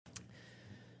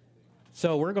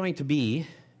So we're going to be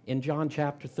in John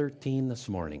chapter 13 this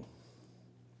morning.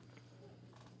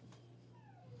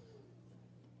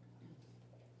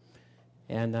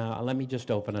 And let me just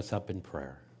open us up in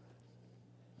prayer.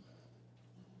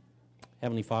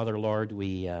 Heavenly Father, Lord,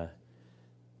 we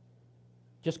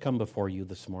just come before you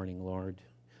this morning, Lord,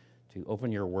 to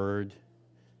open your word,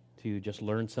 to just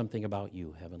learn something about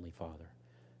you, Heavenly Father.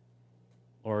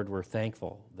 Lord, we're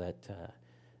thankful that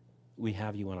we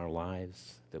have you in our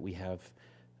lives, that we have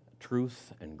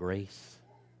truth and grace,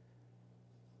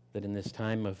 that in this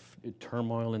time of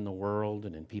turmoil in the world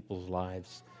and in people's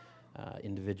lives,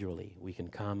 individually, we can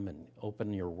come and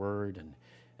open your word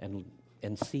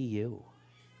and see you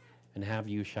and have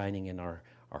you shining in our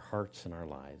hearts and our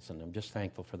lives. And I'm just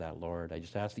thankful for that, Lord. I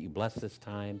just ask that you bless this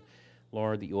time,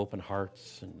 Lord, that you open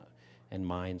hearts and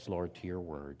minds, Lord, to your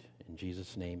word. In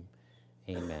Jesus' name,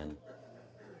 amen.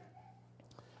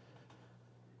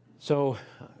 So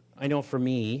I know for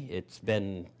me, it's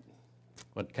been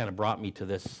what kind of brought me to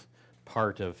this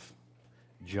part of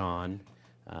John.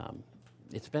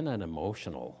 It's been an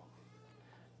emotional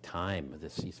time,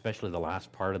 especially the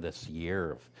last part of this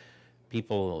year, of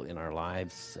people in our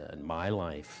lives, in my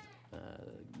life,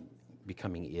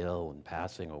 becoming ill and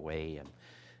passing away,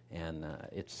 and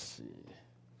it's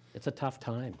a tough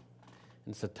time.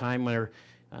 And it's a time where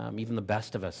even the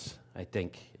best of us, I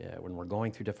think, when we're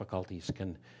going through difficulties,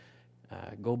 can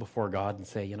go before God and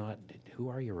say, you know what, who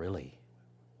are you really?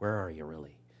 Where are you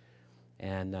really?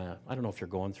 And I don't know if you're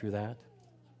going through that,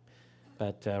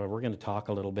 but we're going to talk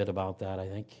a little bit about that, I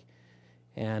think.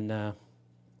 And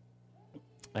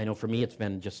I know for me it's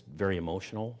been just very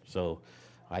emotional, so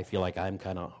I feel like I'm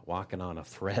kind of walking on a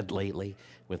thread lately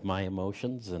with my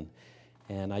emotions,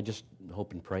 and I just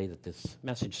hope and pray that this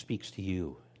message speaks to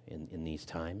you in these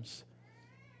times.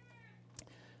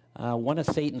 One of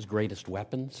Satan's greatest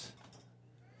weapons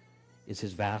is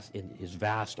his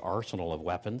vast arsenal of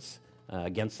weapons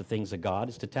against the things of God,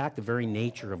 is to attack the very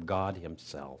nature of God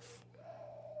himself,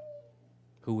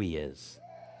 who he is.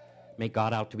 Make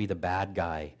God out to be the bad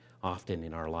guy often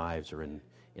in our lives or in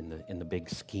the big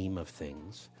scheme of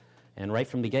things. And right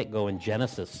from the get-go in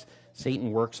Genesis,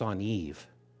 Satan works on Eve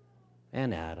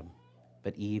and Adam,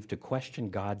 but Eve to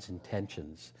question God's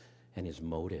intentions and his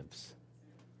motives.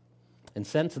 And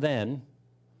since then,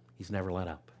 he's never let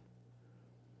up.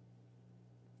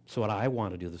 So what I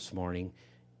want to do this morning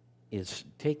is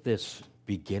take this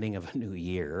beginning of a new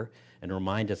year and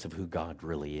remind us of who God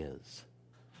really is,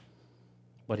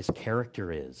 what his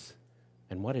character is,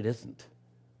 and what it isn't.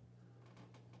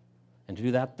 And to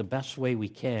do that the best way we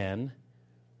can,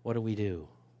 what do? We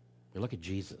look at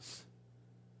Jesus.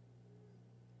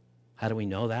 How do we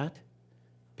know that?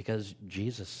 Because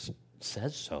Jesus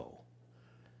says so.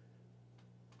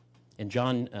 In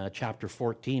John chapter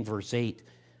 14, verse 8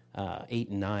 and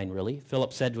 9, really,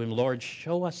 Philip said to him, Lord,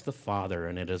 show us the Father,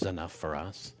 and it is enough for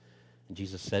us. And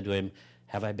Jesus said to him,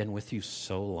 have I been with you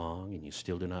so long, and you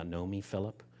still do not know me,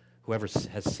 Philip? Whoever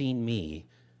has seen me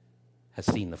has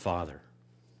seen the Father.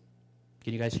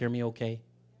 Can you guys hear me okay?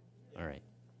 All right.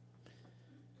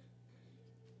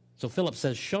 So Philip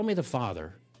says, show me the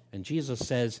Father. And Jesus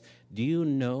says, do you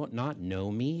not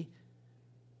know me?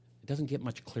 It doesn't get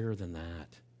much clearer than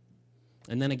that.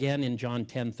 And then again in John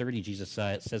 10:30, Jesus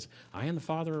says, I and the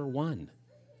Father are one.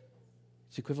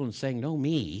 It's equivalent to saying, know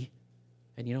me,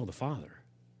 and you know the Father.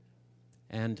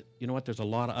 And you know what? There's a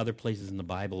lot of other places in the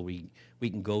Bible we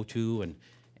can go to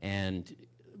and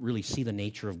really see the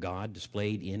nature of God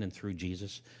displayed in and through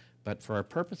Jesus. But for our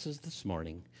purposes this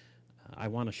morning, I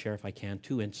want to share, if I can,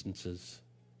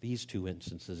 these two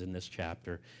instances in this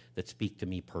chapter that speak to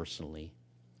me personally.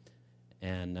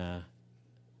 And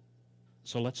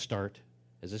so let's start.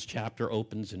 As this chapter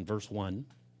opens in verse 1,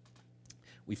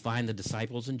 we find the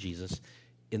disciples and Jesus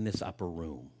in this upper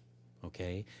room,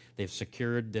 okay? They've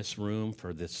secured this room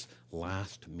for this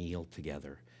last meal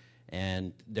together.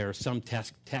 And there are some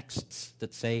texts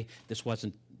that say this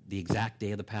wasn't the exact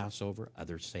day of the Passover.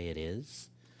 Others say it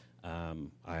is. I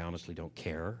honestly don't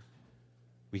care.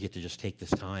 We get to just take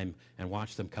this time and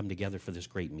watch them come together for this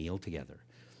great meal together.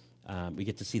 We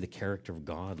get to see the character of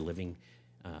God living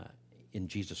in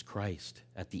Jesus Christ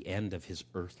at the end of his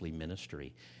earthly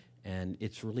ministry. And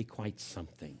it's really quite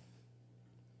something.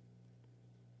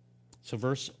 So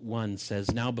verse 1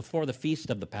 says, now before the feast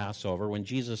of the Passover, when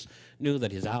Jesus knew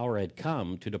that his hour had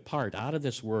come to depart out of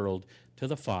this world to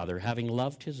the Father, having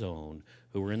loved his own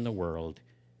who were in the world,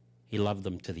 he loved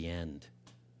them to the end.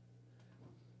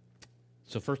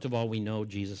 So first of all, we know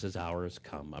Jesus' hour has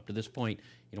come. Up to this point,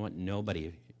 you know what?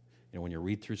 Nobody, when you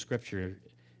read through Scripture,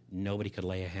 nobody could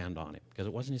lay a hand on it because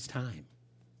it wasn't his time.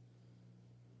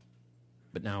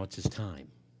 But now it's his time,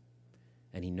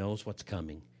 and he knows what's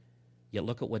coming. Yet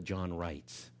look at what John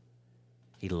writes.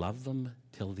 He loved them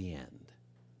till the end.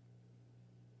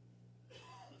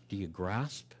 Do you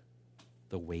grasp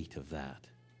the weight of that?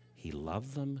 He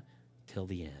loved them till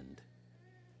the end.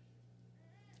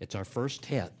 It's our first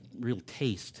real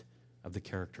taste of the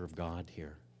character of God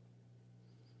here.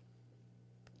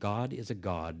 God is a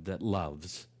God that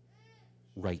loves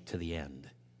right to the end.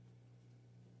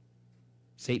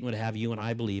 Satan would have you and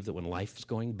I believe that when life is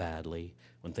going badly,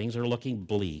 when things are looking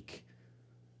bleak,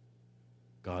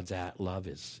 God's love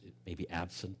is maybe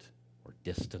absent or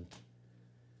distant.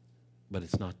 But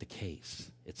it's not the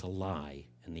case. It's a lie.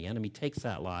 And the enemy takes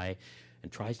that lie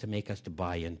and tries to make us to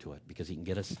buy into it because he can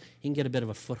get a bit of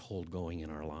a foothold going in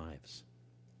our lives.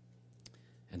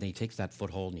 And then he takes that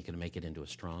foothold and he can make it into a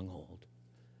stronghold.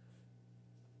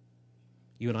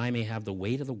 You and I may have the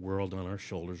weight of the world on our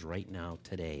shoulders right now,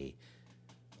 today,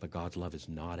 but God's love is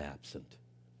not absent.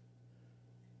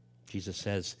 Jesus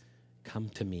says, "Come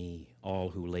to me, all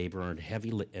who labor and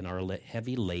are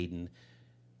heavy laden,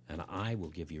 and I will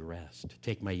give you rest.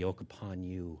 Take my yoke upon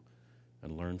you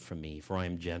and learn from me, for I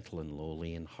am gentle and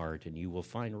lowly in heart, and you will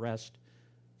find rest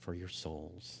for your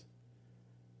souls."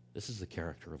 This is the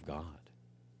character of God,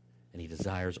 and he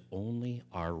desires only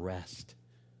our rest,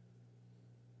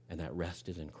 and that rest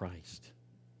is in Christ.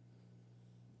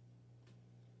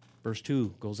 Verse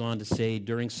 2 goes on to say,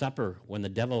 during supper, when the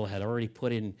devil had already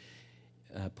put it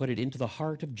into the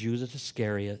heart of Judas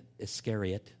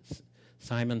Iscariot,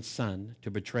 Simon's son,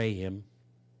 to betray him,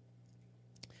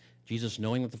 Jesus,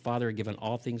 knowing that the Father had given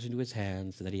all things into his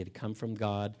hands and that he had come from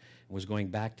God and was going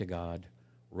back to God,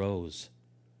 rose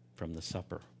from the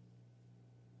supper.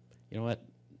 You know what?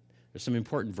 There's some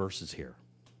important verses here.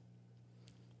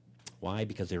 Why?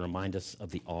 Because they remind us of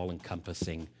the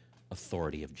all-encompassing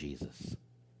authority of Jesus.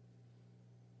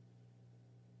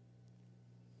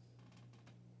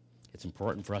 It's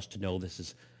important for us to know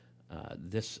this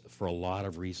for a lot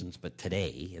of reasons, but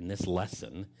today, in this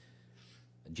lesson,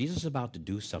 Jesus is about to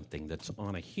do something that's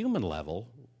on a human level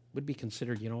would be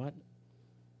considered, you know what,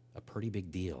 a pretty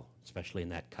big deal, especially in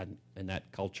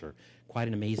that culture. Quite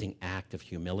an amazing act of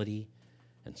humility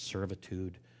and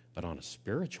servitude, but on a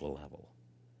spiritual level,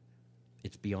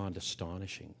 it's beyond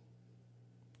astonishing.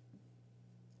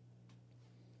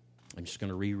 I'm just going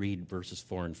to reread verses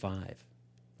 4 and 5.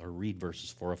 Or read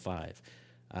verses 4 or 5.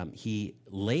 He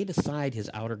laid aside his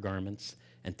outer garments,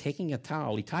 and taking a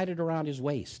towel, he tied it around his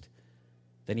waist.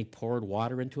 Then he poured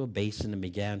water into a basin and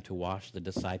began to wash the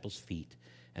disciples' feet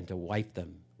and to wipe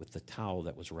them with the towel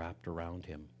that was wrapped around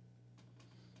him.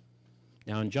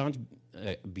 Now, in John's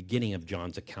beginning of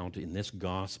John's account in this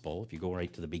gospel, if you go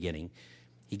right to the beginning,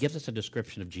 he gives us a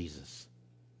description of Jesus.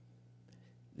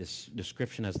 This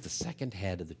description as the second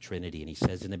head of the Trinity. And he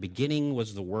says, in the beginning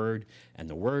was the Word, and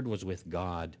the Word was with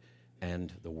God,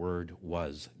 and the Word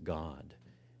was God.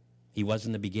 He was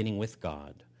in the beginning with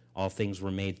God. All things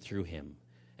were made through him,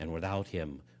 and without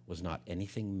him was not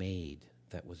anything made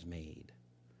that was made.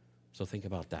 So think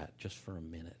about that just for a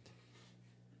minute.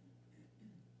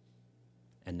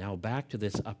 And now back to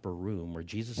this upper room where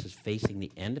Jesus is facing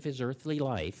the end of his earthly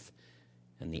life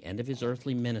and the end of his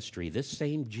earthly ministry. This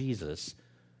same Jesus,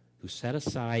 who set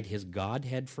aside his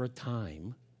Godhead for a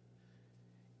time,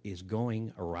 is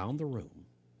going around the room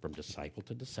from disciple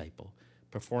to disciple,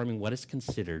 performing what is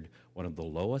considered one of the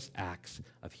lowest acts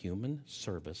of human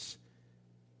service,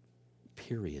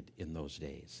 period, in those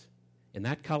days. In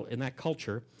that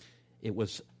culture, it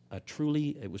was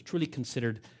truly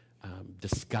considered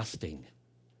disgusting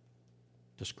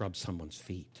to scrub someone's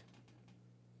feet,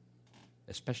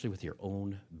 especially with your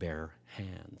own bare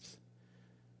hands.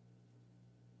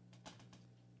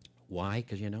 Why?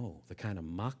 Because the kind of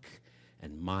muck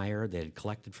and mire they had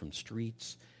collected from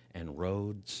streets and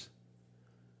roads.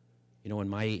 In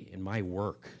my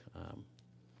work,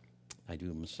 I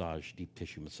do deep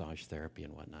tissue massage therapy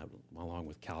and whatnot, along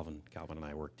with Calvin. Calvin and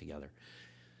I work together.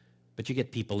 But you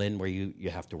get people in where you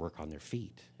have to work on their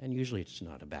feet, and usually it's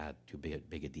not too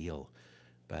big a deal.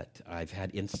 But I've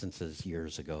had instances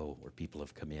years ago where people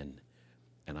have come in,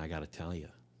 and I got to tell you,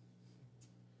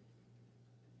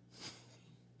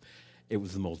 it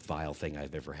was the most vile thing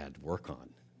I've ever had to work on.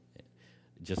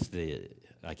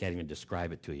 I can't even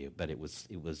describe it to you, but it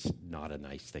was not a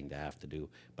nice thing to have to do,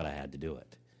 but I had to do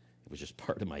it. It was just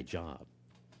part of my job.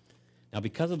 Now,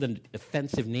 because of the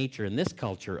offensive nature in this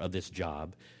culture of this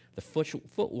job, the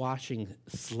foot-washing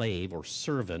slave or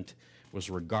servant was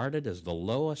regarded as the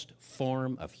lowest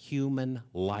form of human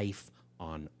life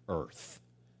on earth.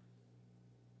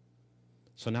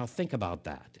 So now think about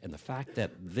that and the fact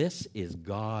that this is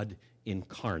God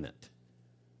incarnate.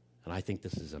 And I think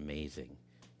this is amazing.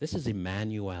 This is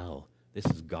Emmanuel. This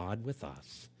is God with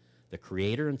us. The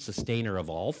creator and sustainer of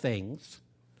all things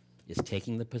is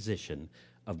taking the position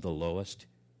of the lowest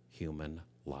human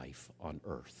life on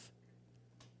earth.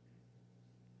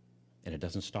 And it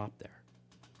doesn't stop there.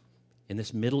 In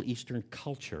this Middle Eastern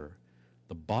culture,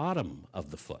 the bottom of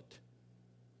the foot,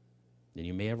 and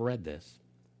you may have read this,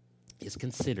 is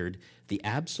considered the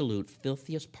absolute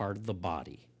filthiest part of the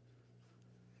body.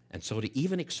 And so to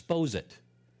even expose it,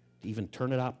 to even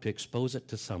turn it up, to expose it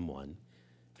to someone,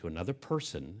 to another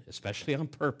person, especially on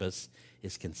purpose,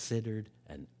 is considered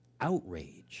an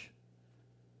outrage.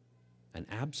 An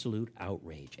absolute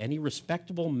outrage. Any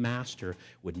respectable master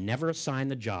would never assign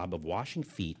the job of washing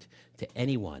feet to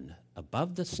anyone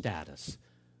above the status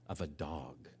of a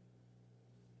dog.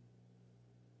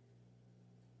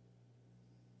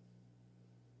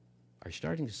 Are you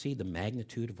starting to see the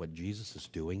magnitude of what Jesus is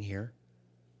doing here?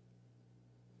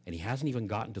 And he hasn't even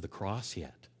gotten to the cross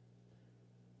yet.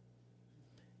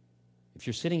 If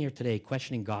you're sitting here today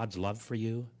questioning God's love for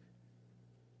you,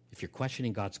 if you're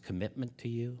questioning God's commitment to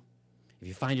you, if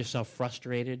you find yourself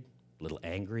frustrated, a little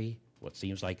angry, what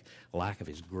seems like a lack of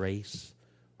his grace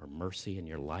or mercy in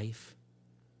your life,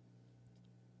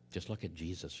 just look at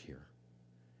Jesus here.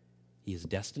 He is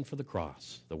destined for the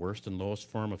cross, the worst and lowest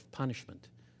form of punishment.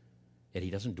 Yet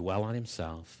he doesn't dwell on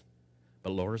himself,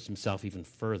 but lowers himself even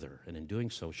further, and in doing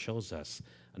so shows us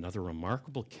another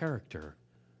remarkable character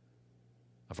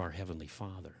of our Heavenly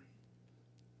Father.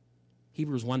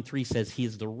 Hebrews 1:3 says he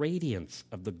is the radiance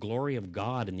of the glory of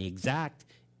God and the exact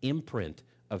imprint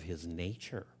of his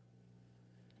nature.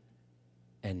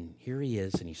 And here he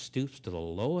is, and he stoops to the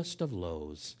lowest of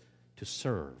lows to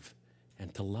serve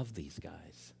and to love these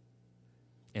guys.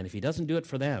 And if he doesn't do it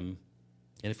for them,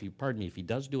 and if he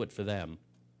does do it for them,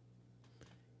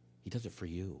 he does it for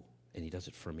you, and he does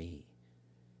it for me.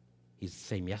 He's the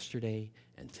same yesterday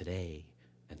and today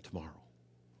and tomorrow.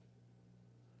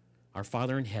 Our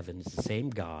Father in heaven is the same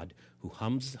God who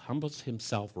humbles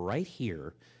himself right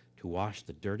here to wash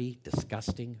the dirty,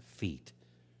 disgusting feet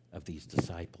of these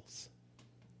disciples.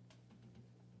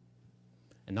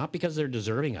 And not because they're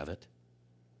deserving of it.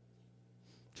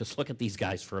 Just look at these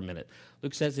guys for a minute.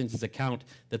 Luke says in his account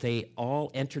that they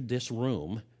all entered this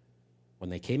room. When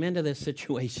they came into this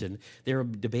situation, they were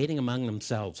debating among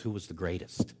themselves who was the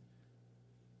greatest.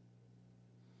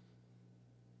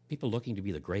 People looking to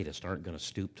be the greatest aren't going to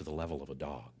stoop to the level of a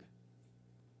dog.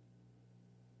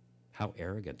 How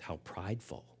arrogant, how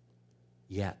prideful.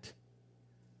 Yet,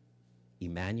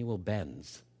 Emmanuel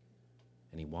bends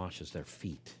and he washes their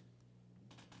feet.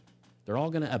 They're all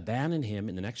going to abandon him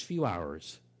in the next few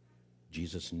hours.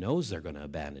 Jesus knows they're going to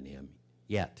abandon him.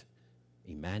 Yet,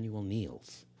 Emmanuel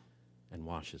kneels and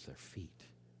washes their feet.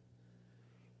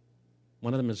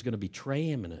 One of them is going to betray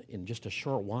him in just a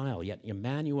short while, yet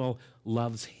Emmanuel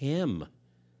loves him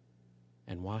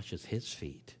and washes his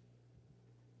feet.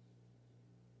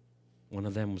 One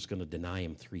of them was going to deny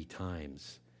him 3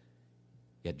 times,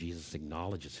 yet Jesus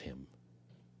acknowledges him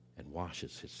and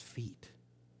washes his feet.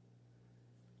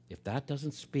 If that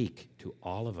doesn't speak to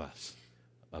all of us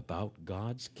about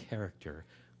God's character,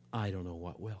 I don't know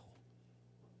what will.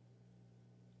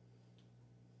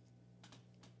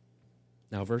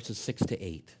 Now, verses 6 to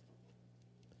 8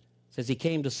 says, he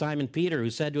came to Simon Peter, who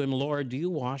said to him, Lord, do you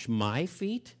wash my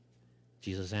feet?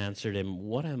 Jesus answered him,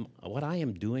 what I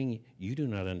am doing you do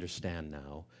not understand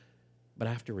now, but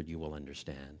afterward you will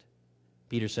understand.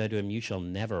 Peter said to him, you shall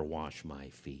never wash my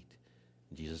feet.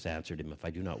 And Jesus answered him, if I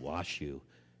do not wash you,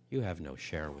 you have no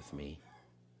share with me.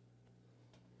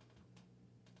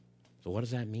 So what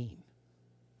does that mean?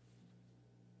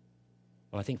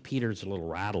 Well, I think Peter's a little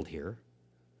rattled here.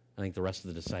 I think the rest of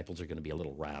the disciples are going to be a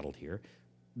little rattled here.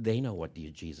 They know what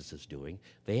Jesus is doing.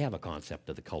 They have a concept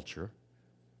of the culture.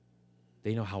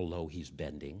 They know how low he's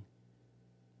bending.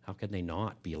 How can they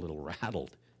not be a little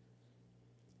rattled?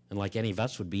 And like any of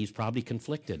us would be, he's probably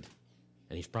conflicted,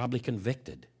 and he's probably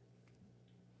convicted.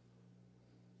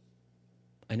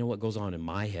 I know what goes on in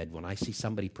my head when I see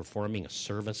somebody performing a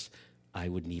service I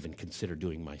wouldn't even consider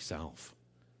doing myself.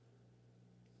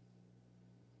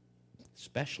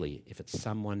 Especially if it's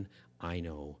someone I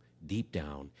know deep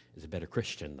down is a better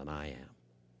Christian than I am.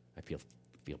 I feel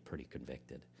pretty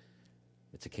convicted.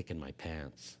 It's a kick in my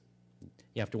pants.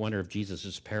 You have to wonder if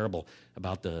Jesus' parable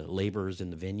about the laborers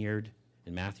in the vineyard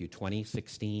in Matthew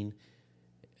 20:16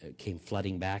 came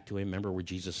flooding back to him. Remember where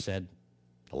Jesus said,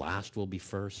 the last will be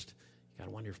first? You got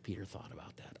to wonder if Peter thought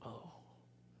about that.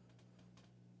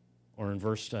 Or in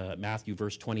Matthew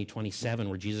verse 20:27,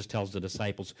 where Jesus tells the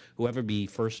disciples, whoever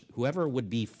would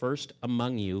be first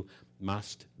among you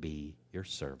must be your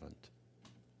servant.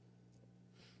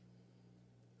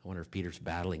 wonder if Peter's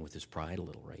battling with his pride a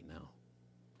little right now.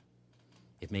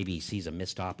 If maybe he sees a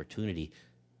missed opportunity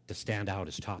to stand out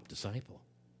as top disciple.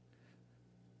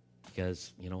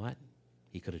 Because, you know what?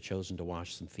 He could have chosen to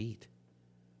wash some feet.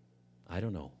 I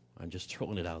don't know. I'm just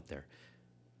throwing it out there.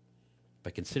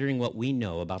 But considering what we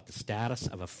know about the status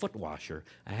of a foot washer,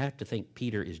 I have to think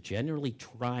Peter is generally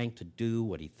trying to do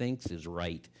what he thinks is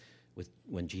right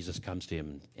when Jesus comes to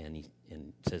him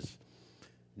and says,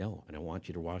 no, I don't want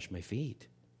you to wash my feet.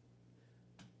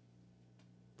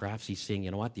 Perhaps he's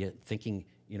saying, thinking,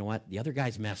 the other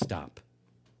guys messed up.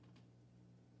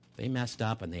 They messed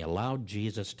up and they allowed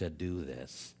Jesus to do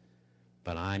this.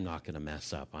 But I'm not going to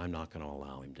mess up. I'm not going to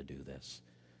allow him to do this.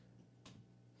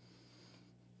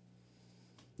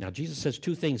 Now, Jesus says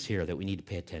two things here that we need to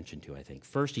pay attention to, I think.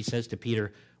 First, he says to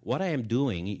Peter, what I am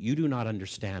doing, you do not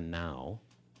understand now,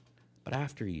 but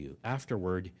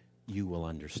afterward, you will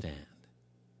understand.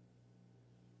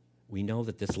 We know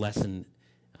that this lesson,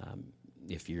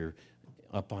 if you're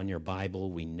up on your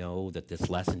Bible, we know that this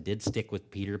lesson did stick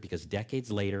with Peter because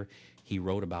decades later, he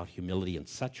wrote about humility in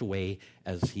such a way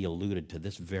as he alluded to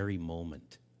this very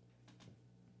moment.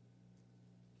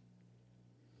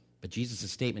 But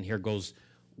Jesus' statement here goes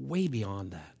way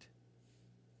beyond that.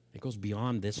 It goes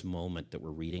beyond this moment that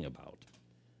we're reading about.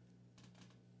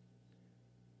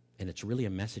 And it's really a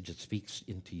message that speaks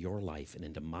into your life and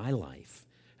into my life,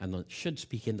 and that should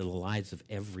speak into the lives of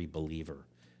every believer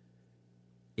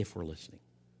if we're listening.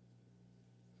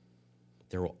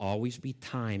 There will always be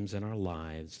times in our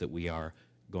lives that we are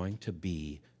going to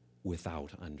be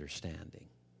without understanding.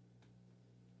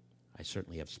 I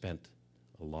certainly have spent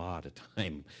a lot of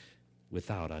time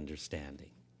without understanding.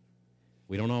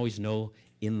 We don't always know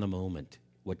in the moment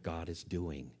what God is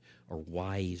doing or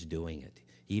why he's doing it.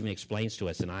 He even explains to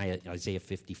us in Isaiah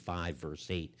 55, verse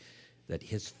 8, that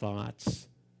his thoughts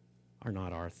are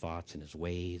not our thoughts and his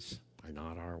ways are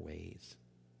not our ways.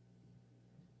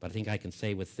 But I think I can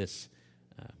say with this,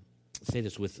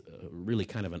 with really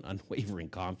kind of an unwavering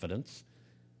confidence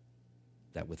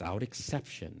that without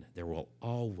exception, there will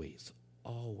always,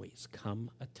 always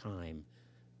come a time.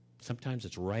 Sometimes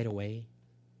it's right away.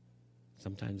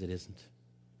 Sometimes it isn't.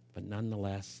 But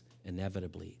nonetheless,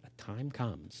 inevitably, a time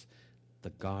comes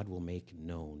that God will make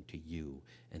known to you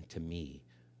and to me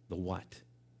the what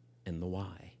and the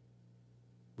why.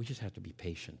 We just have to be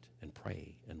patient and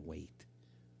pray and wait.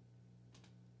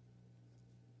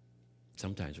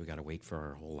 Sometimes we got to wait for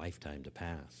our whole lifetime to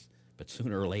pass. But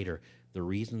sooner or later, the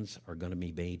reasons are going to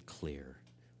be made clear.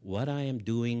 What I am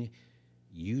doing,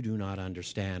 you do not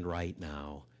understand right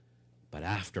now, but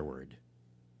afterward,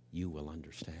 you will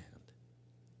understand.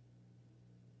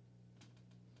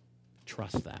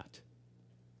 Trust that.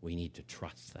 We need to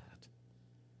trust that.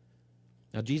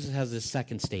 Now, Jesus has this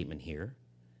second statement here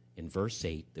in verse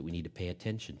 8 that we need to pay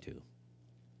attention to. It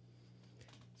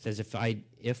says, if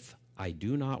I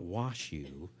do not wash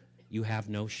you, you have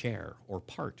no share or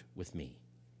part with me.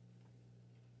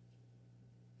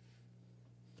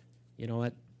 You know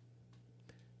what?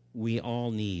 We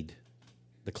all need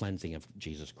the cleansing of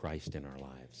Jesus Christ in our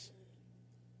lives.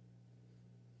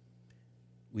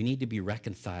 We need to be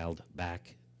reconciled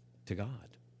back to God.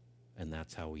 And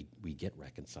that's how we get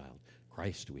reconciled.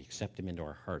 Christ, we accept him into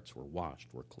our hearts. We're washed.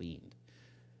 We're cleaned.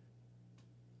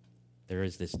 There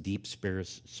is this deep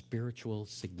spiritual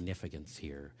significance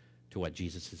here to what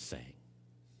Jesus is saying.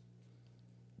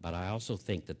 But I also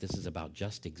think that this is about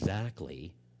just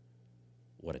exactly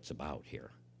what it's about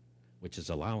here, which is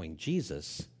allowing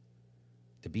Jesus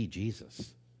to be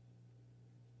Jesus.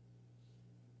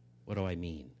 What do I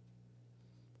mean?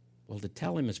 Well, to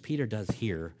tell him, as Peter does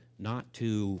here, not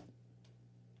to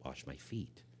wash my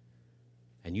feet.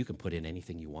 And you can put in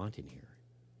anything you want in here.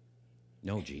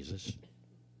 No, Jesus,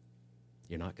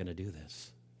 you're not going to do this.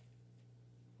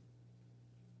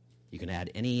 You can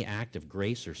add any act of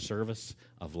grace or service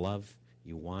of love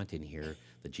you want in here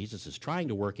that Jesus is trying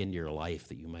to work into your life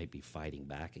that you might be fighting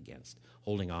back against,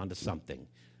 holding on to something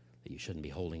that you shouldn't be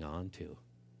holding on to.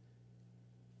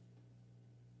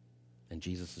 And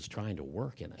Jesus is trying to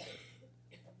work in it.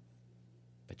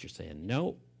 But you're saying,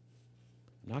 no,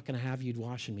 I'm not going to have you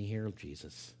washing me here,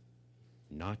 Jesus.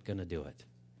 Not going to do it.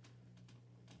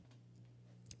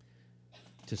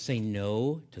 To say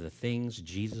no to the things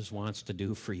Jesus wants to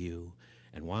do for you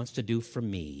and wants to do for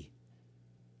me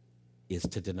is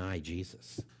to deny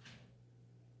Jesus.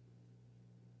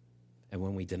 And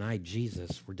when we deny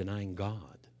Jesus, we're denying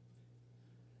God.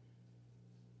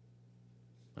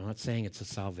 I'm not saying it's a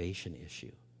salvation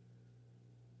issue,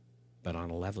 but on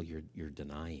a level you're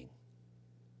denying.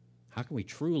 How can we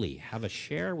truly have a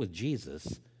share with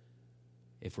Jesus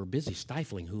if we're busy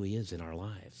stifling who he is in our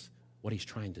lives what he's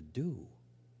trying to do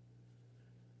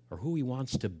or who he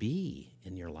wants to be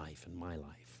in your life and my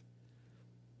life.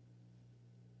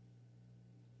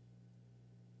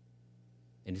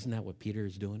 And isn't that what Peter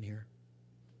is doing here?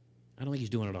 I don't think he's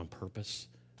doing it on purpose.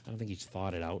 I don't think he's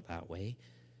thought it out that way.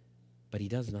 But he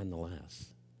does nonetheless.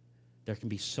 There can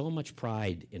be so much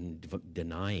pride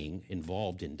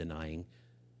involved in denying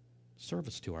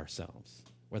service to ourselves,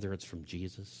 whether it's from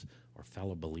Jesus or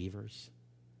fellow believers.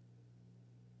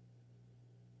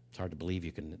 It's hard to believe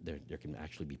there can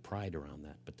actually be pride around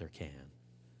that, but there can.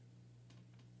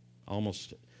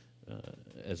 Almost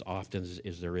as often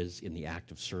as there is in the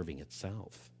act of serving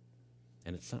itself.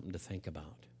 And it's something to think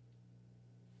about.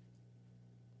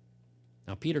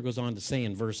 Now, Peter goes on to say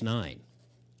in verse 9,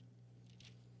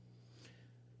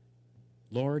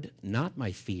 Lord, not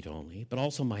my feet only, but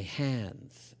also my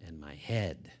hands and my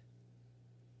head.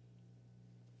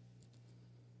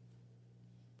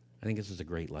 I think this is a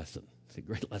great lesson. It's a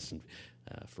great lesson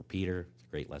for Peter. It's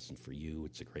a great lesson for you.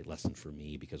 It's a great lesson for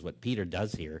me, because what Peter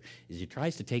does here is he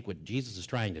tries to take what Jesus is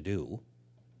trying to do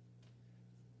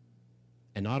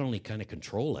and not only kind of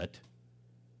control it,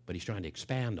 but he's trying to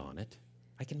expand on it.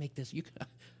 I can make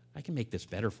this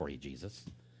better for you, Jesus.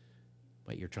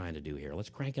 What you're trying to do here. Let's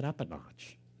crank it up a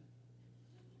notch.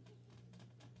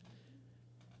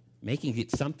 Making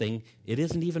it something it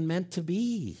isn't even meant to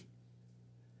be.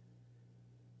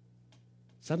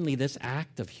 Suddenly, this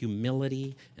act of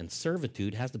humility and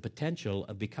servitude has the potential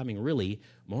of becoming really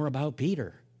more about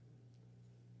Peter.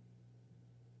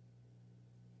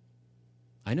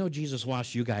 I know Jesus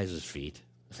washed you guys' feet.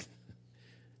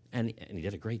 And he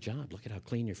did a great job. Look at how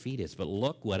clean your feet is. But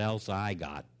look what else I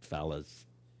got, fellas.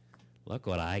 Look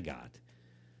what I got.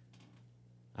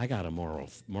 I got a more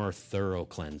thorough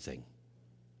cleansing.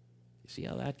 You see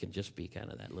how that can just be kind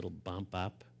of that little bump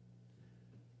up?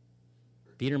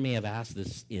 Peter may have asked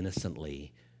this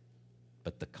innocently,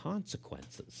 but the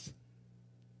consequences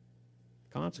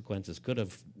could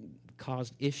have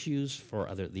caused issues for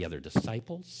the other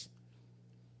disciples.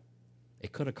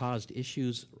 It could have caused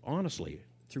issues, honestly,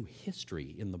 through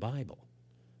history in the Bible,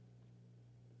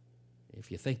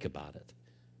 if you think about it.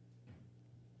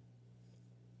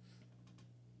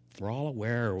 We're all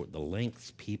aware of the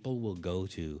lengths people will go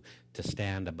to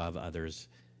stand above others,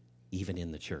 even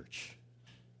in the church,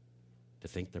 to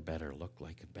think they're better, look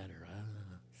like it better.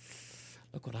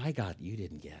 Look what I got you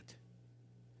didn't get.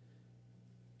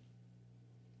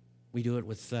 We do it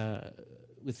with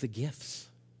the gifts.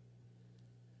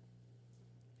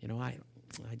 You know, I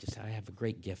have a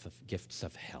great gifts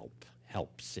of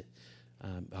helps.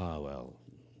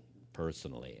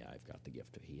 Personally, I've got the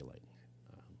gift of healing.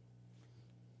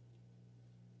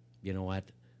 You know what?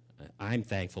 I'm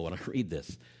thankful when I read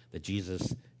this that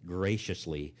Jesus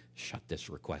graciously shut this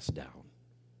request down.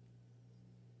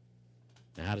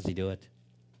 Now, how does he do it?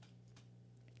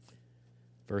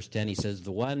 Verse 10, he says,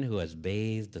 the one who has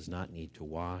bathed does not need to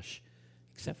wash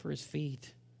except for his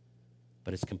feet,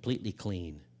 but is completely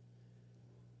clean.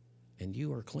 And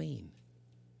you are clean.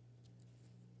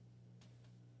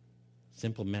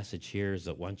 Simple message here is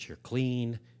that once you're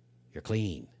clean, you're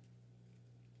clean.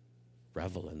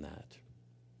 Revel in that.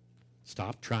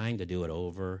 Stop trying to do it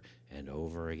over and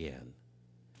over again.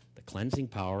 The cleansing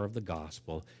power of the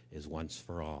gospel is once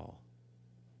for all.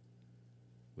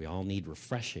 We all need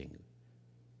refreshing.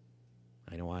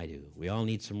 I know I do. We all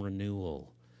need some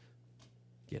renewal.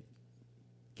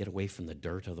 Get away from the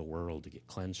dirt of the world to get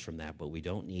cleansed from that, but we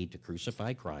don't need to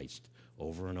crucify Christ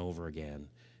over and over again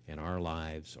in our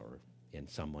lives or in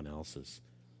someone else's.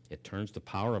 It turns the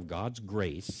power of God's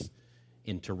grace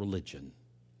into religion.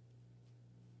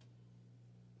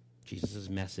 Jesus'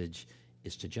 message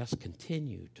is to just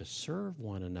continue to serve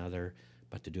one another,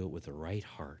 but to do it with the right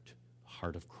heart, the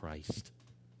heart of Christ.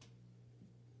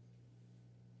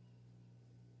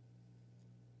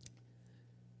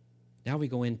 Now we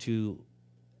go into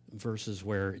verses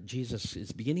where Jesus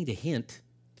is beginning to hint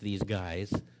to these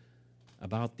guys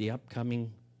about the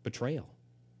upcoming betrayal.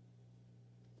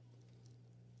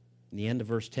 In the end of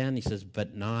verse 10, he says,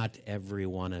 but not every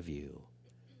one of you.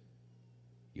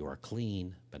 You are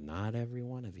clean, but not every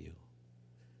one of you.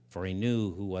 For he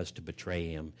knew who was to betray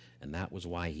him, and that was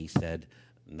why he said,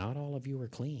 not all of you are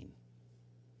clean.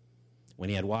 When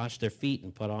he had washed their feet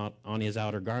and put on his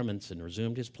outer garments and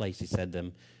resumed his place, he said to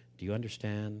them, do you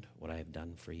understand what I have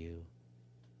done for you?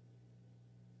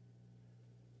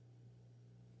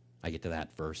 I get to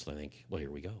that verse and I think, well,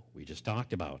 here we go. We just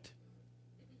talked about.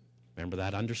 Remember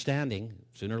that understanding.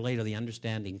 Sooner or later, the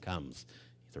understanding comes.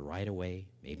 Either right away,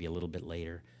 maybe a little bit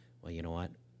later. Well, you know what?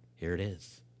 Here it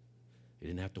is. You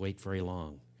didn't have to wait very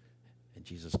long. And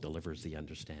Jesus delivers the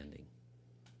understanding.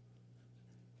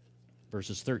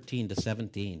 verses 13 to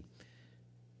 17.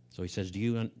 So he says, do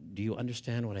you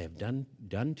understand what I have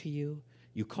done to you?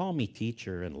 You call me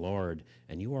teacher and Lord,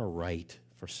 and you are right,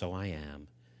 for so I am.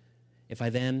 If I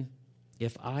then,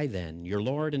 your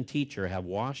Lord and teacher, have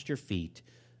washed your feet,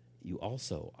 you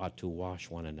also ought to wash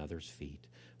one another's feet.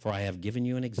 For I have given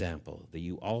you an example, that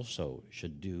you also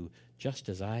should do just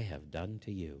as I have done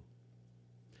to you.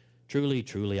 Truly,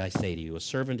 truly, I say to you, a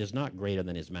servant is not greater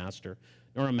than his master,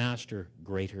 nor a master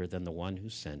greater than the one who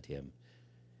sent him.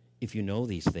 If you know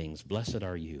these things, blessed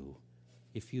are you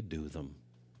if you do them.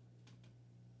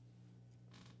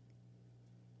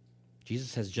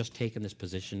 Jesus has just taken this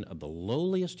position of the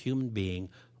lowliest human being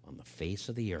on the face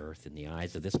of the earth in the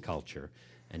eyes of this culture,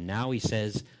 and now he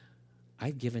says,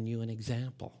 I've given you an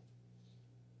example.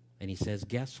 And he says,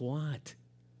 guess what?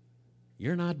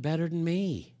 You're not better than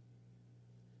me.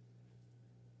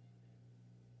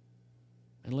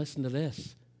 And listen to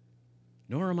this.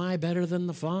 Nor am I better than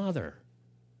the Father.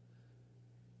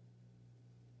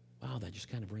 Wow, that just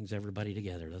kind of brings everybody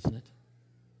together, doesn't it?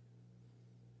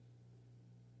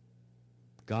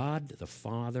 God the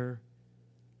Father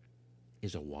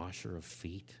is a washer of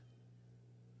feet.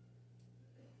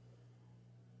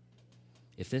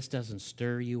 If this doesn't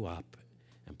stir you up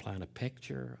and plant a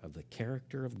picture of the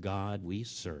character of God we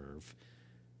serve,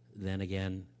 then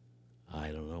again, I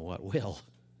don't know what will.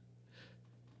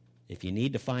 If you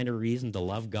need to find a reason to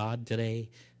love God today,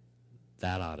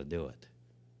 that ought to do it.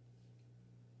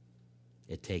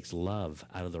 It takes love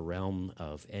out of the realm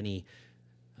of any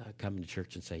coming to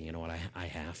church and saying, you know what, I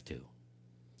have to.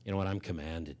 You know what, I'm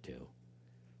commanded to.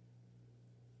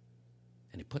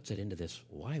 And he puts it into this,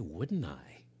 why wouldn't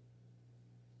I?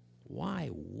 Why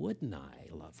wouldn't I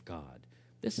love God?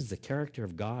 This is the character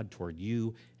of God toward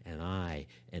you and I,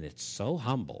 and it's so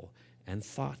humble and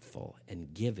thoughtful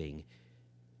and giving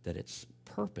that its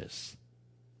purpose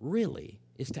really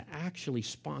is to actually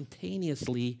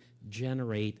spontaneously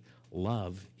generate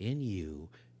love in you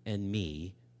and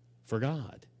me for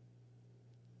God.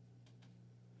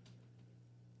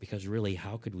 Because really,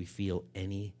 how could we feel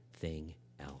anything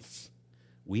else?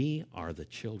 We are the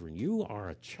children. You are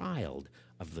a child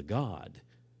of the God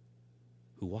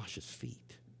who washes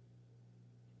feet.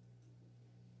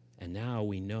 And now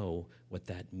we know what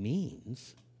that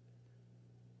means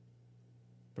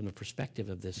from the perspective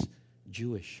of this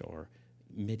Jewish or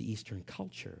Mideastern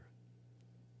culture.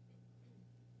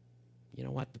 You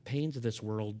know what? The pains of this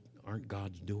world aren't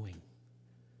God's doing.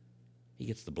 He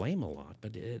gets the blame a lot,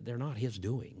 but they're not his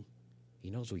doing.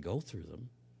 He knows we go through them.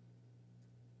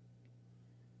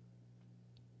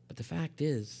 But the fact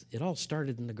is, it all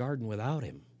started in the garden without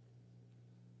him.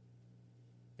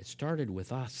 It started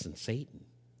with us and Satan.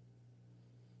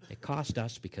 It cost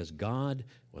us because God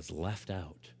was left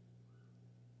out.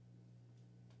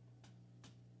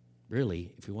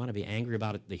 Really, if we want to be angry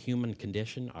about it, the human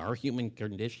condition, our human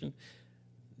condition,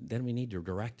 then we need to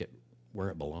direct it where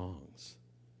it belongs.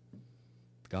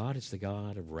 God is the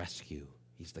God of rescue.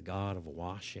 He's the God of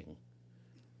washing,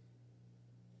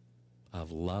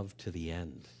 of love to the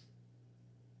end.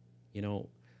 You know,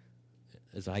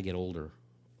 as I get older,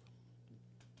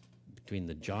 between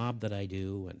the job that I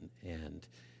do and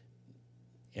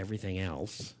everything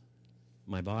else,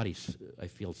 my body, I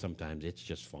feel sometimes it's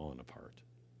just falling apart.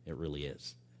 It really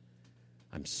is.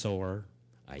 I'm sore.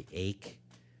 I ache.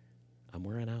 I'm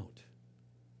wearing out.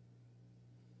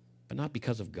 But not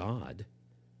because of God,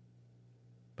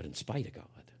 but in spite of God.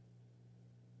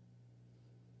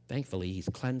 Thankfully, he's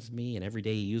cleansed me, and every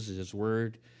day he uses his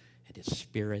word and his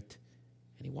spirit,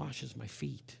 and he washes my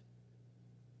feet.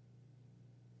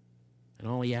 And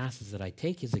all he asks is that I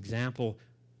take his example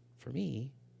for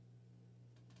me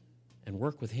and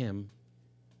work with him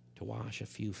to wash a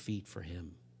few feet for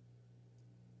him.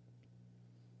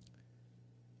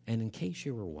 And in case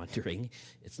you were wondering,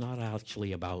 it's not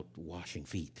actually about washing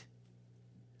feet.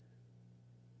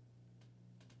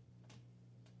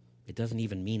 It doesn't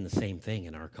even mean the same thing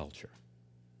in our culture.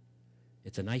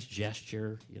 It's a nice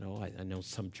gesture. You know, I know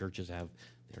some churches have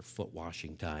their foot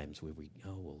washing times where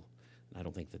I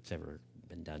don't think that's ever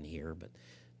been done here, but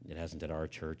it hasn't at our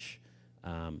church.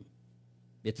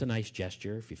 It's a nice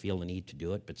gesture if you feel the need to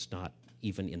do it, but it's not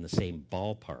even in the same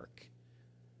ballpark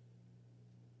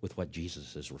with what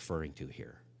Jesus is referring to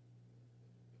here.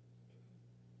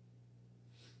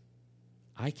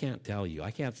 I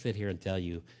can't sit here and tell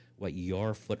you what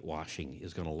your foot washing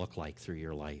is going to look like through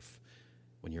your life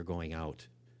when you're going out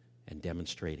and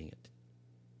demonstrating it.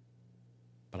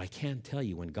 But I can tell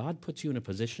you, when God puts you in a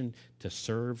position to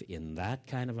serve in that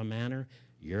kind of a manner,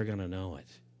 you're going to know it.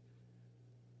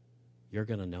 You're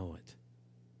going to know it.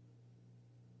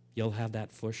 You'll have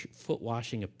that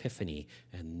foot-washing epiphany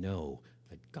and know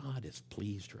that God is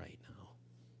pleased right now.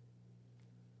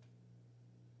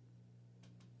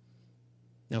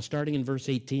 Now, starting in verse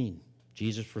 18,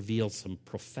 Jesus reveals some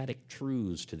prophetic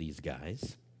truths to these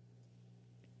guys.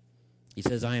 He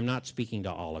says, I am not speaking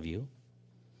to all of you.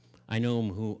 I know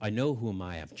whom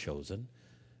I have chosen,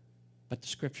 but the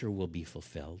scripture will be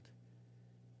fulfilled.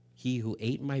 He who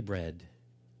ate my bread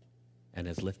and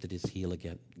has lifted his heel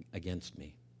against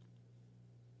me.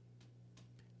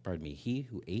 Pardon me. He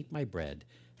who ate my bread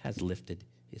has lifted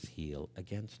his heel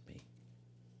against me.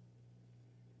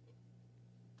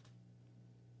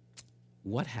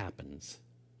 What happens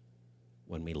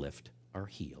when we lift our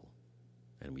heel?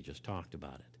 And we just talked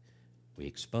about it. We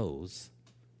expose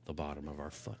the bottom of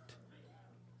our foot.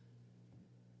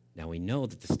 Now we know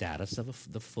that the status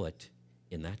of the foot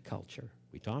in that culture,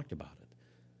 we talked about it.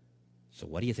 So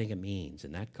what do you think it means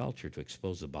in that culture to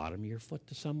expose the bottom of your foot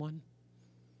to someone?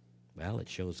 Well, it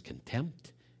shows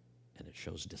contempt and it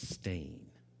shows disdain.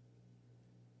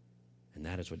 And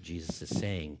that is what Jesus is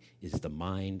saying is the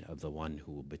mind of the one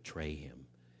who will betray him.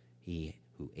 He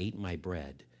who ate my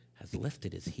bread has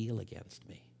lifted his heel against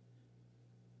me.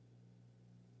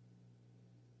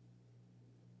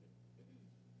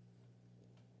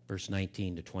 Verse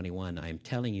 19 to 21, I am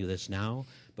telling you this now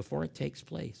before it takes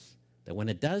place, that when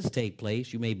it does take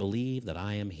place, you may believe that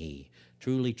I am he.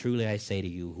 Truly, truly, I say to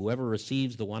you, whoever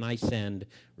receives the one I send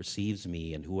receives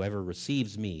me, and whoever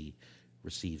receives me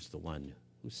receives the one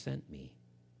who sent me.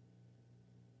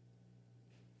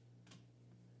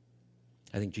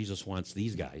 I think Jesus wants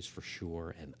these guys for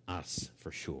sure, and us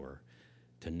for sure,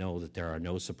 to know that there are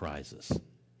no surprises.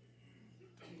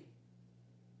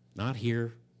 Not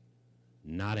here,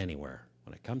 not anywhere.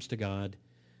 When it comes to God,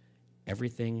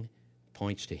 everything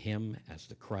points to him as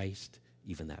the Christ.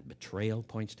 Even that betrayal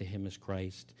points to him as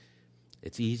Christ.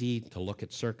 It's easy to look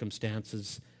at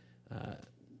circumstances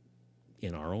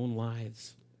in our own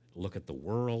lives, look at the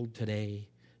world today,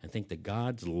 and think that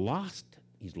God's lost.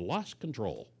 He's lost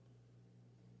control.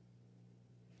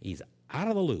 He's out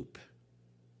of the loop.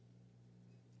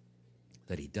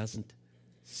 That he doesn't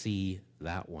see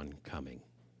that one coming.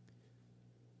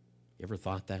 You ever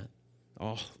thought that?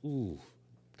 God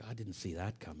didn't see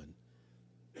that coming.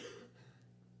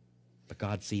 But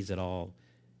God sees it all.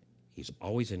 He's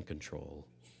always in control,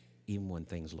 even when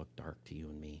things look dark to you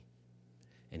and me.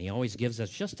 And he always gives us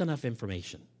just enough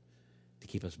information to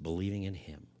keep us believing in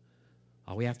him.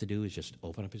 All we have to do is just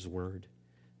open up his word,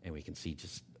 and we can see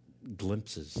just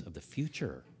glimpses of the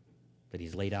future that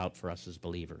he's laid out for us as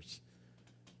believers,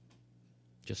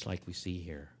 just like we see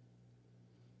here.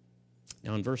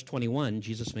 Now, in verse 21,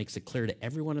 Jesus makes it clear to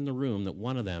everyone in the room that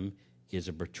one of them is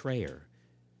a betrayer.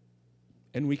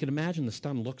 And we can imagine the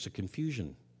stunned looks of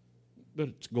confusion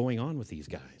that's going on with these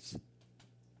guys.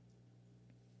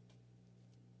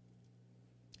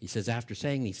 He says, after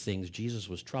saying these things, Jesus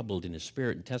was troubled in his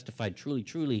spirit and testified, truly,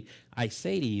 truly, I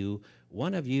say to you,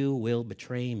 one of you will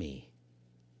betray me.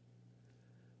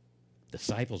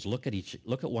 Disciples look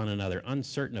at one another,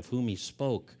 uncertain of whom he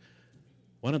spoke.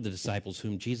 One of the disciples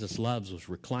whom Jesus loves was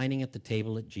reclining at the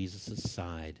table at Jesus'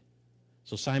 side.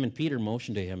 So Simon Peter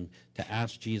motioned to him to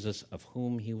ask Jesus of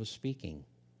whom he was speaking.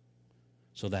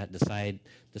 So that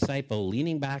disciple,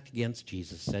 leaning back against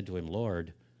Jesus, said to him,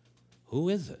 Lord, who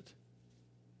is it?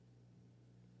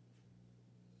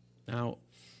 Now,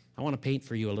 I want to paint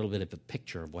for you a little bit of a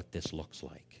picture of what this looks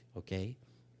like, okay?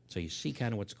 So you see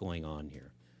kind of what's going on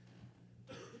here.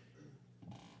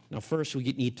 Now, first, we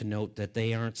need to note that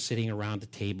they aren't sitting around a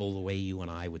table the way you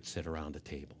and I would sit around a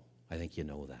table. I think you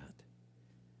know that.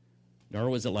 Nor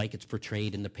was it like it's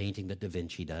portrayed in the painting that Da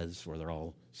Vinci does, where they're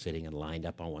all sitting and lined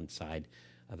up on one side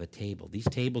of a table. These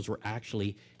tables were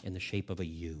actually in the shape of a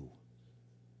U,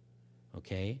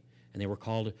 okay? And they were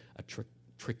called a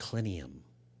triclinium.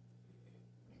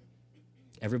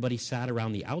 Everybody sat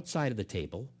around the outside of the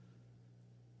table,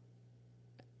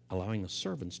 allowing the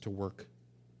servants to work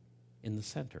in the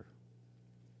center.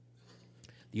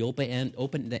 The open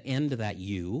end of that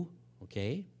U,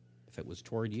 okay, if it was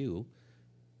toward you,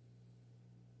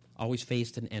 always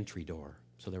faced an entry door.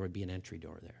 So there would be an entry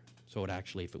door there. So it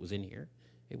actually, if it was in here,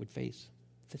 it would face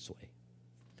this way.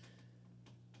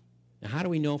 Now, how do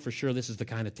we know for sure this is the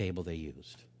kind of table they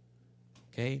used?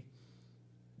 Okay?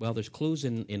 Well, there's clues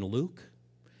in Luke,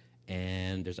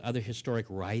 and there's other historic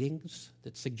writings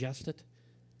that suggest it.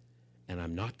 And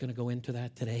I'm not going to go into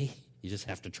that today. You just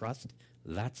have to trust.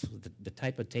 That's the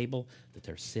type of table that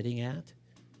they're sitting at.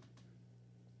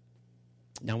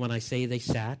 Now, when I say they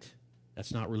sat,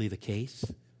 that's not really the case.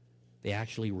 They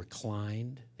actually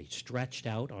reclined. They stretched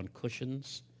out on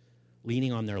cushions,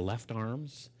 leaning on their left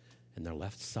arms. and their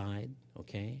left side,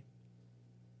 okay?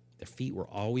 Their feet were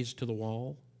always to the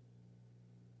wall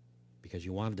because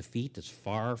you wanted the feet as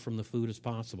far from the food as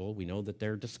possible. We know that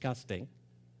they're disgusting.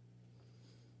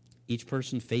 Each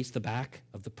person faced the back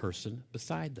of the person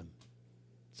beside them.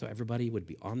 So everybody would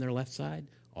be on their left side,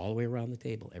 all the way around the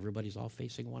table. Everybody's all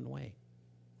facing one way.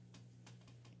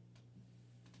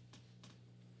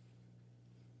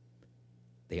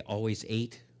 They always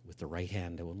ate with the right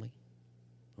hand only,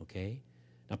 okay?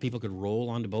 Now, people could roll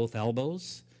onto both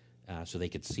elbows so they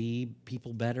could see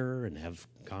people better and have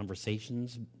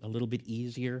conversations a little bit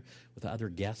easier with other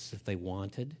guests if they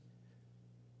wanted.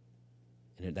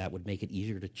 And that would make it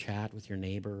easier to chat with your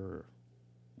neighbor or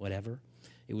whatever.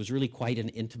 It was really quite an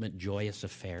intimate, joyous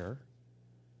affair.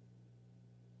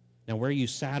 Now, where you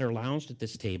sat or lounged at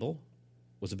this table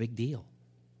was a big deal.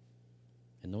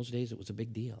 In those days, it was a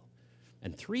big deal.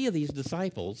 And 3 of these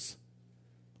disciples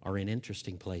are in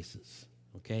interesting places,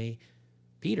 okay?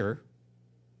 Peter,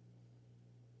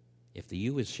 if the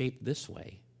U is shaped this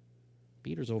way,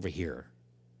 Peter's over here.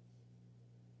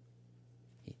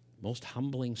 Most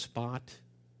humbling spot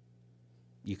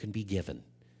you can be given.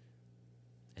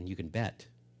 And you can bet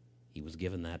he was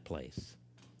given that place.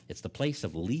 It's the place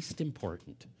of least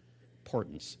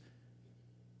importance.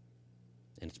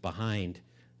 And it's behind,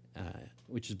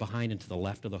 which is behind and to the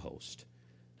left of the host.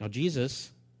 Now,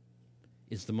 Jesus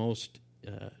is the most,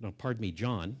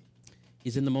 John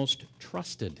is in the most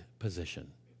trusted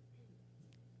position.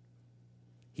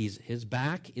 His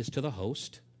back is to the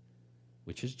host,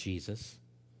 which is Jesus,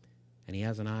 and he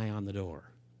has an eye on the door.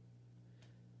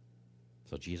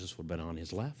 So Jesus would have been on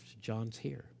his left, John's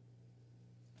here.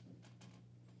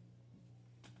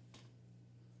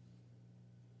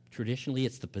 Traditionally,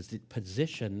 it's the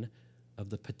position of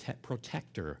the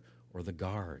protector or the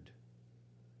guard.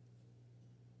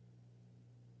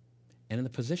 And in the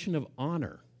position of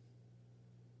honor,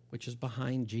 which is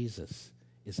behind Jesus,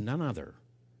 is none other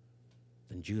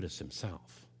than Judas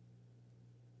himself.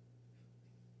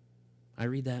 I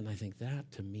read that and I think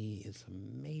that to me is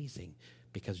amazing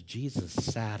because Jesus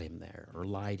sat him there or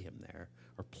lied him there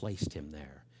or placed him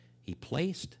there. He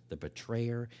placed the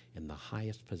betrayer in the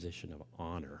highest position of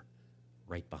honor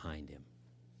right behind him.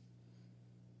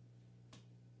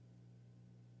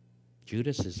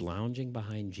 Judas is lounging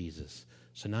behind Jesus.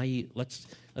 So now let's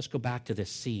go back to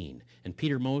this scene. And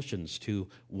Peter motions to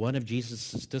one of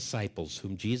Jesus' disciples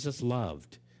whom Jesus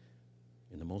loved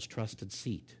in the most trusted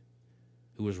seat,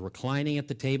 who was reclining at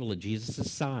the table at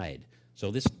Jesus' side. So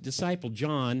this disciple,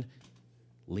 John,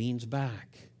 leans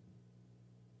back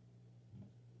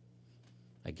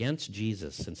against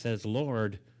Jesus and says,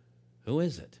 "Lord, who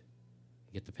is it?"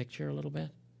 You get the picture a little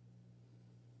bit?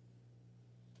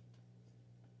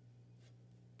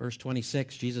 Verse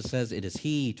 26, Jesus says, "It is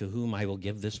he to whom I will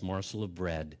give this morsel of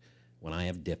bread when I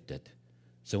have dipped it."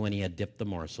 So when he had dipped the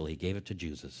morsel, he gave it to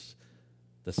Judas,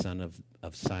 the son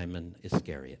of Simon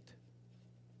Iscariot.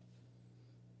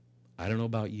 I don't know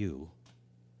about you,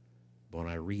 but when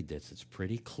I read this, it's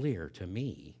pretty clear to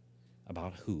me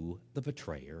about who the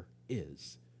betrayer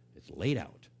is. It's laid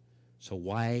out. So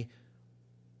why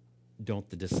don't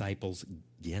the disciples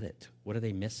get it? What are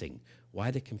they missing? Why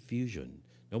the confusion?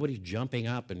 Nobody's jumping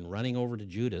up and running over to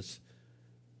Judas,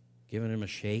 giving him a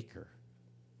shake or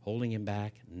holding him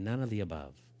back. None of the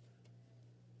above.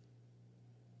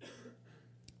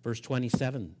 Verse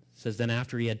 27 says, "Then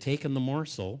after he had taken the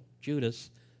morsel, Judas,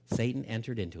 Satan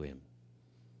entered into him."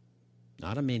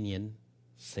 Not a minion,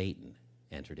 Satan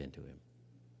entered into him.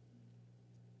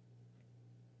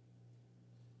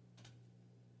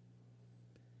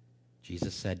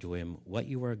 Jesus said to him, "What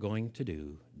you are going to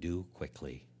do, do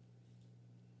quickly."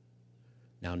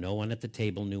 Now no one at the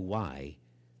table knew why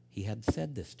he had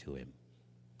said this to him.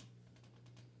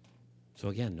 So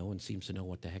again, no one seems to know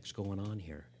what the heck's going on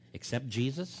here, except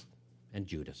Jesus and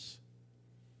Judas.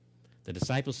 The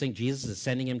disciples think Jesus is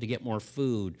sending him to get more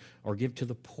food or give to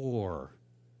the poor.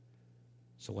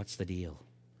 So what's the deal?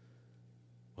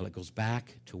 Well, it goes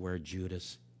back to where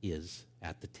Judas is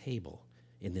at the table,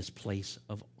 in this place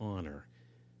of honor.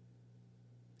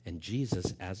 And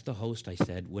Jesus, as the host, I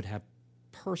said, would have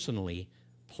personally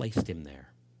placed him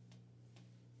there.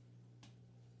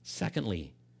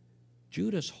 Secondly,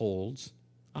 Judas holds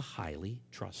a highly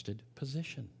trusted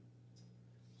position.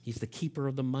 He's the keeper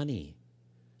of the money.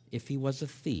 If he was a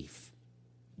thief,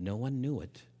 no one knew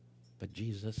it but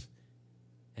Jesus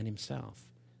and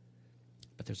himself.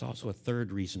 But there's also a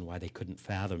third reason why they couldn't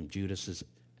fathom Judas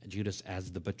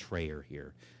as the betrayer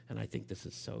here. And I think this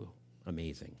is so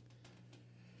amazing.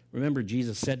 Remember,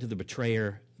 Jesus said to the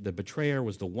betrayer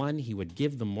was the one he would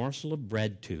give the morsel of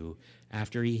bread to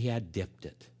after he had dipped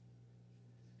it.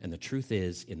 And the truth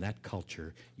is, in that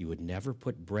culture, you would never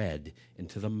put bread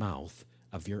into the mouth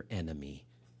of your enemy,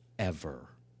 ever.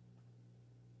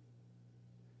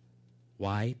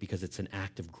 Why? Because it's an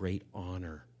act of great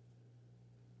honor.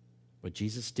 What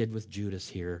Jesus did with Judas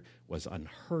here was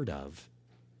unheard of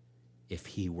if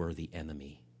he were the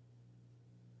enemy.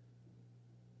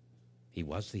 He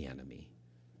was the enemy.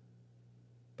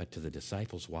 But to the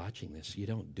disciples watching this, you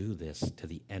don't do this to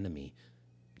the enemy.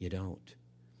 You don't.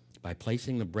 By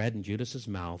placing the bread in Judas's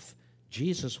mouth,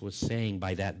 Jesus was saying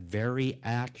by that very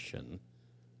action,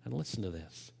 and listen to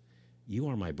this, you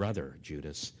are my brother,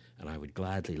 Judas, and I would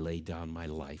gladly lay down my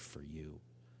life for you.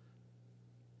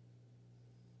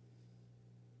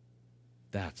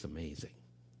 That's amazing.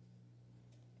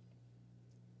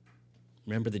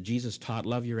 Remember that Jesus taught,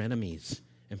 love your enemies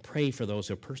and pray for those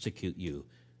who persecute you.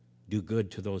 Do good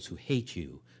to those who hate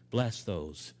you. Bless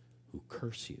those who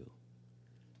curse you.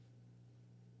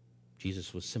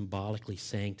 Jesus was symbolically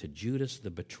saying to Judas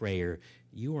the betrayer,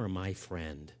 you are my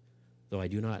friend, though I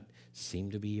do not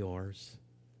seem to be yours.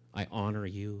 I honor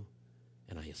you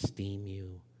and I esteem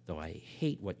you. Though I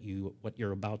hate what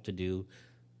you're about to do,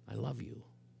 I love you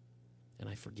and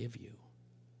I forgive you.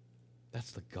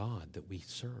 That's the God that we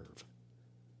serve.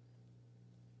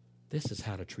 This is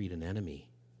how to treat an enemy.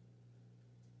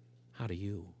 How do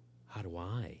you? How do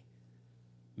I?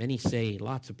 Many say,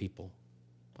 lots of people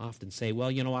often say,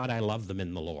 well, you know what? I love them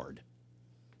in the Lord.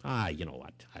 You know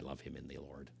what? I love him in the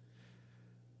Lord.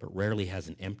 But rarely has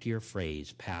an emptier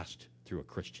phrase passed through a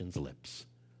Christian's lips.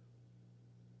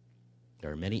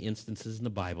 There are many instances in the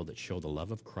Bible that show the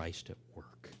love of Christ at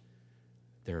work.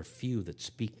 There are few that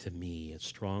speak to me as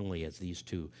strongly as these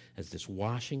two, as this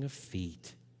washing of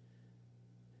feet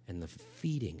and the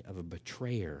feeding of a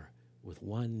betrayer with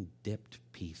one dipped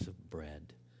piece of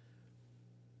bread.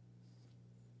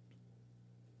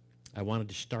 I wanted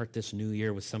to start this new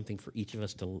year with something for each of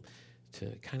us to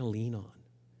kind of lean on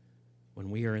when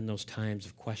we are in those times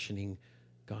of questioning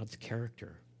God's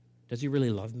character. Does he really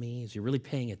love me? Is he really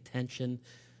paying attention?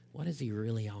 What is he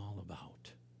really all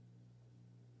about?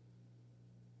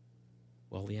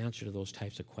 Well, the answer to those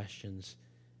types of questions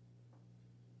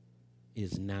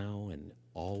is now and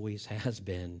always has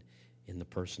been in the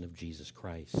person of Jesus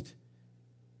Christ.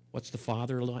 What's the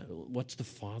Father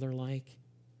like?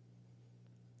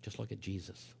 Just look at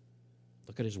Jesus.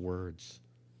 Look at his words.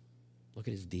 Look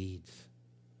at his deeds.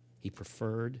 He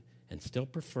preferred and still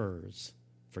prefers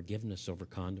forgiveness over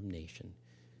condemnation.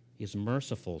 He is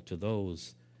merciful to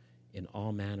those in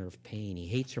all manner of pain. He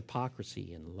hates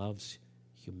hypocrisy and loves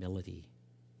humility.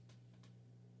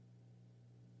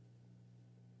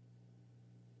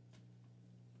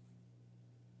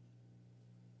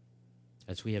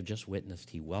 As we have just witnessed,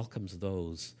 he welcomes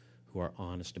those who are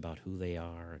honest about who they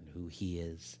are and who he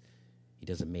is. He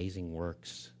does amazing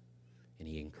works, and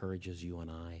he encourages you and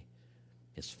I,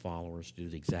 his followers, to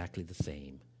do exactly the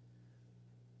same.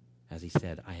 As he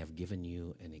said, I have given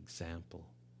you an example.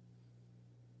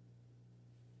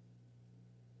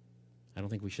 I don't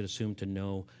think we should assume to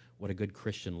know what a good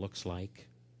Christian looks like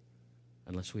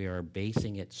unless we are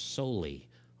basing it solely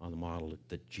on the model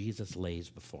that Jesus lays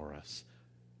before us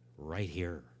right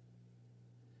here.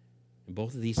 In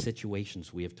both of these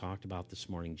situations we have talked about this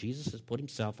morning, Jesus has put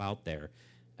himself out there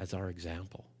as our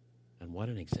example. And what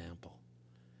an example.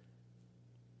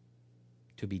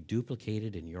 To be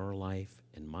duplicated in your life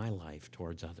and my life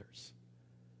towards others.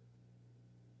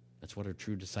 That's what a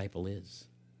true disciple is.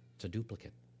 It's a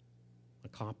duplicate, a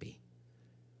copy.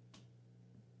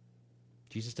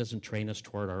 Jesus doesn't train us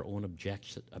toward our own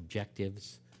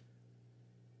objectives.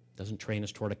 Doesn't train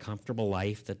us toward a comfortable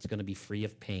life that's going to be free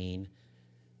of pain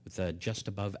with a just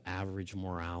above average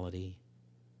morality.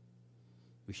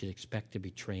 We should expect to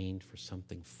be trained for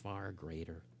something far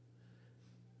greater.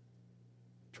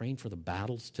 Trained for the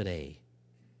battles today,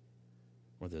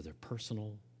 whether they're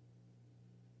personal,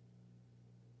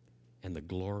 and the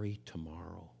glory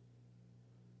tomorrow.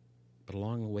 But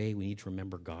along the way, we need to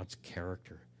remember God's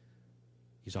character.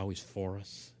 He's always for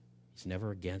us. He's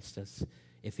never against us.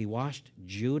 If he washed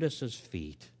Judas's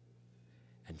feet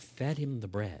and fed him the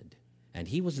bread, and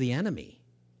he was the enemy,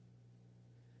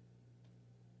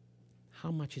 how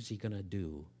much is he going to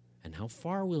do, and how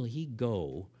far will he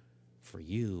go for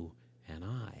you and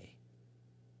I,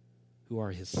 who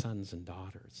are his sons and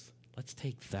daughters? Let's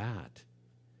take that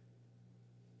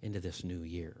into this new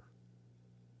year.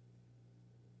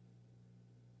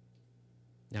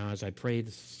 Now, as I pray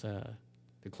this,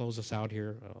 to close us out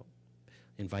here, I'll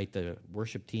invite the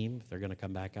worship team. They're going to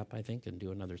come back up, I think, and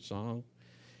do another song.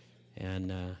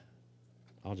 And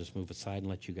I'll just move aside and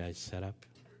let you guys set up.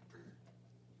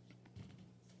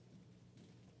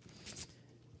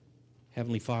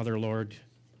 Heavenly Father, Lord,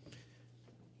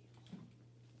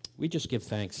 we just give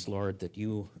thanks, Lord, that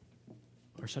you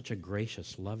are such a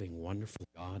gracious, loving, wonderful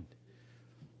God.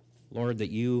 Lord, that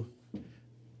you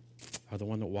are the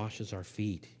one that washes our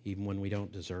feet even when we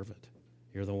don't deserve it.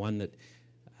 You're the one that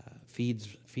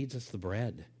feeds us the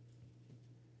bread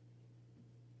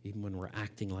even when we're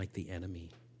acting like the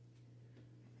enemy.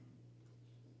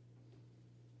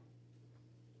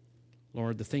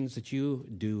 Lord, the things that you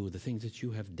do, the things that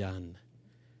you have done,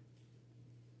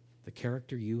 the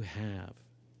character you have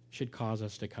should cause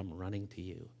us to come running to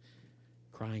you,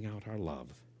 crying out our love.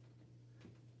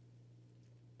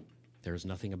 There is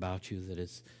nothing about you that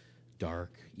is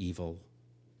dark, evil.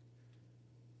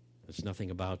 There's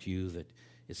nothing about you that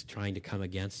is trying to come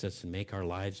against us and make our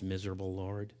lives miserable,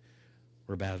 Lord.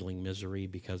 We're battling misery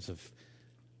because of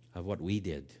what we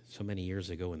did so many years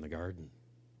ago in the garden.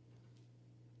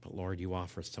 But Lord, you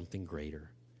offer us something greater.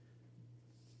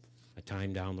 A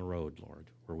time down the road, Lord,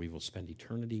 where we will spend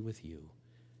eternity with you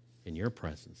in your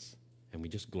presence, and we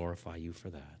just glorify you for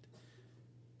that.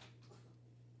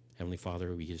 Heavenly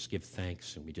Father, we just give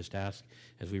thanks, and we just ask,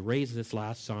 as we raise this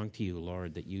last song to you,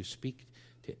 Lord, that you speak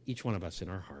to each one of us in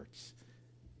our hearts,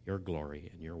 your glory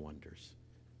and your wonders.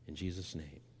 In Jesus'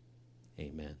 name,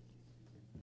 amen.